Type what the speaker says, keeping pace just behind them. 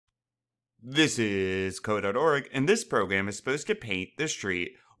This is code.org, and this program is supposed to paint the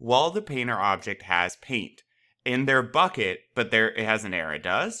street while the painter object has paint in their bucket, but it has an error. It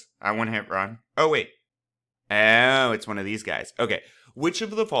does? I want to hit run. Oh, wait. Oh, it's one of these guys. Okay. Which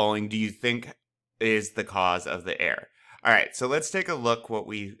of the following do you think is the cause of the error? All right, so let's take a look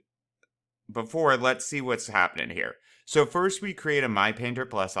let's see what's happening here. So first we create a MyPainter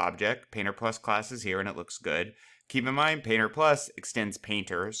Plus object. Painter Plus class is here and it looks good. Keep in mind, Painter Plus extends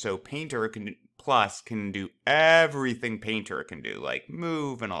Painter, so Plus can do everything Painter can do, like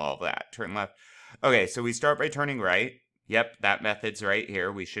move and all of that. Turn left. Okay, so we start by turning right. Yep, that method's right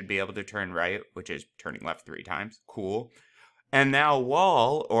here. We should be able to turn right, which is turning left 3 times. Cool. And now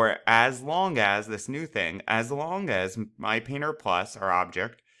while, or as long as, this new thing, as long as MyPainter Plus, our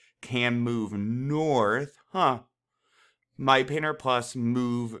object, can move north, MyPainter Plus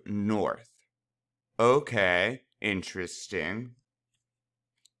move north. Okay, interesting.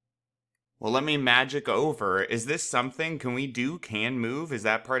 Well, let me magic over. Is this something? Can we do can move? Is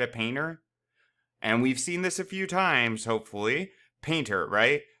that part of Painter? And we've seen this a few times, hopefully. Painter,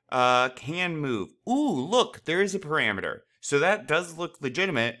 right? Can move. Ooh, look, there is a parameter. So that does look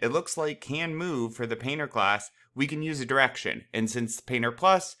legitimate. It looks like can move for the Painter class. We can use a direction. And since Painter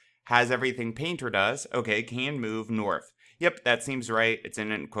Plus has everything Painter does, okay, can move north. Yep, that seems right. It's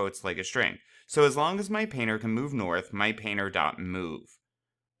in quotes like a string. So as long as my painter can move north, my painter.move.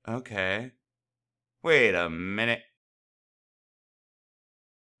 Okay. Wait a minute.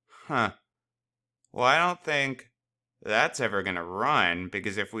 Huh. Well, I don't think that's ever going to run,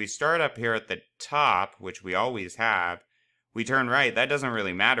 because if we start up here at the top, which we always have, we turn right, that doesn't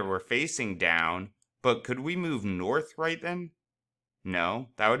really matter. We're facing down. But could we move north right then? No,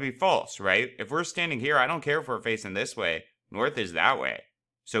 that would be false, right? If we're standing here, I don't care if we're facing this way. North is that way.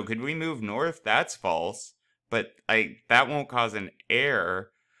 So could we move north? That's false. But that won't cause an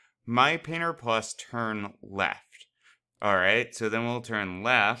error. MyPainter Plus turn left. Alright, so then we'll turn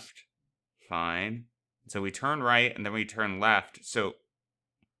left. Fine. So we turn right and then we turn left. So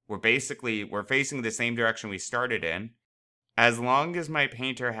we're facing the same direction we started in. As long as my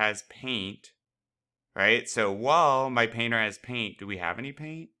painter has paint, right? So while my painter has paint, do we have any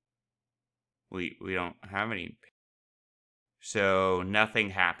paint? We don't have any paint. So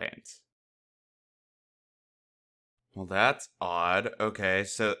nothing happens. Well, that's odd. Okay,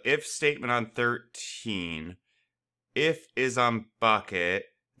 so if statement on 13, if is on bucket,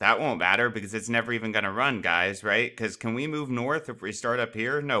 that won't matter because it's never even going to run, guys, right? Because can we move north if we start up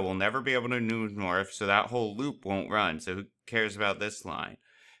here? No, we'll never be able to move north, so that whole loop won't run. So who cares about this line?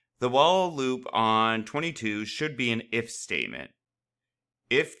 The while loop on 22 should be an if statement.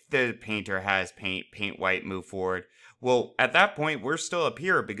 If the painter has paint white, move forward. Well, at that point, we're still up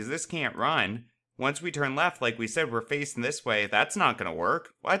here because this can't run. Once we turn left, like we said, we're facing this way. That's not going to work.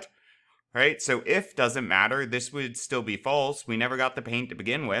 What? Right? So if doesn't matter, this would still be false. We never got the paint to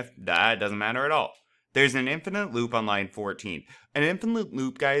begin with. That doesn't matter at all. There's an infinite loop on line 14. An infinite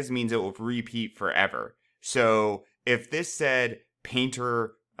loop, guys, means it will repeat forever. So if this said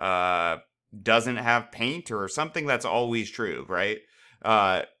painter doesn't have paint or something, that's always true, right?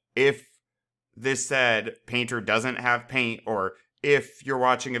 If this said painter doesn't have paint, or if you're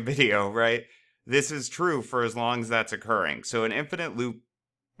watching a video, right? This is true for as long as that's occurring. So an infinite loop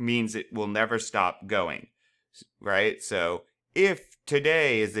means it will never stop going, right? So if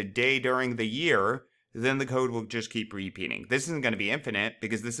today is a day during the year, then the code will just keep repeating. This isn't going to be infinite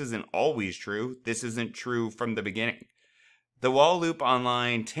because this isn't always true. This isn't true from the beginning. The while loop on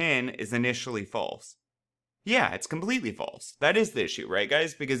line 10 is initially false. Yeah, it's completely false. That is the issue, right,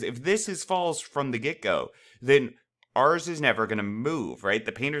 guys? Because if this is false from the get-go, then ours is never going to move, right?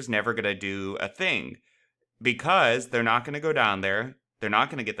 The painter's never going to do a thing because they're not going to go down there. They're not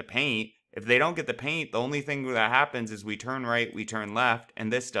going to get the paint. If they don't get the paint, the only thing that happens is we turn right, we turn left,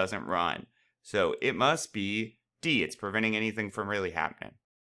 and this doesn't run. So it must be D. It's preventing anything from really happening.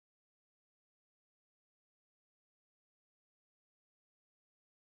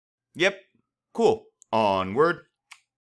 Yep. Cool. Onward.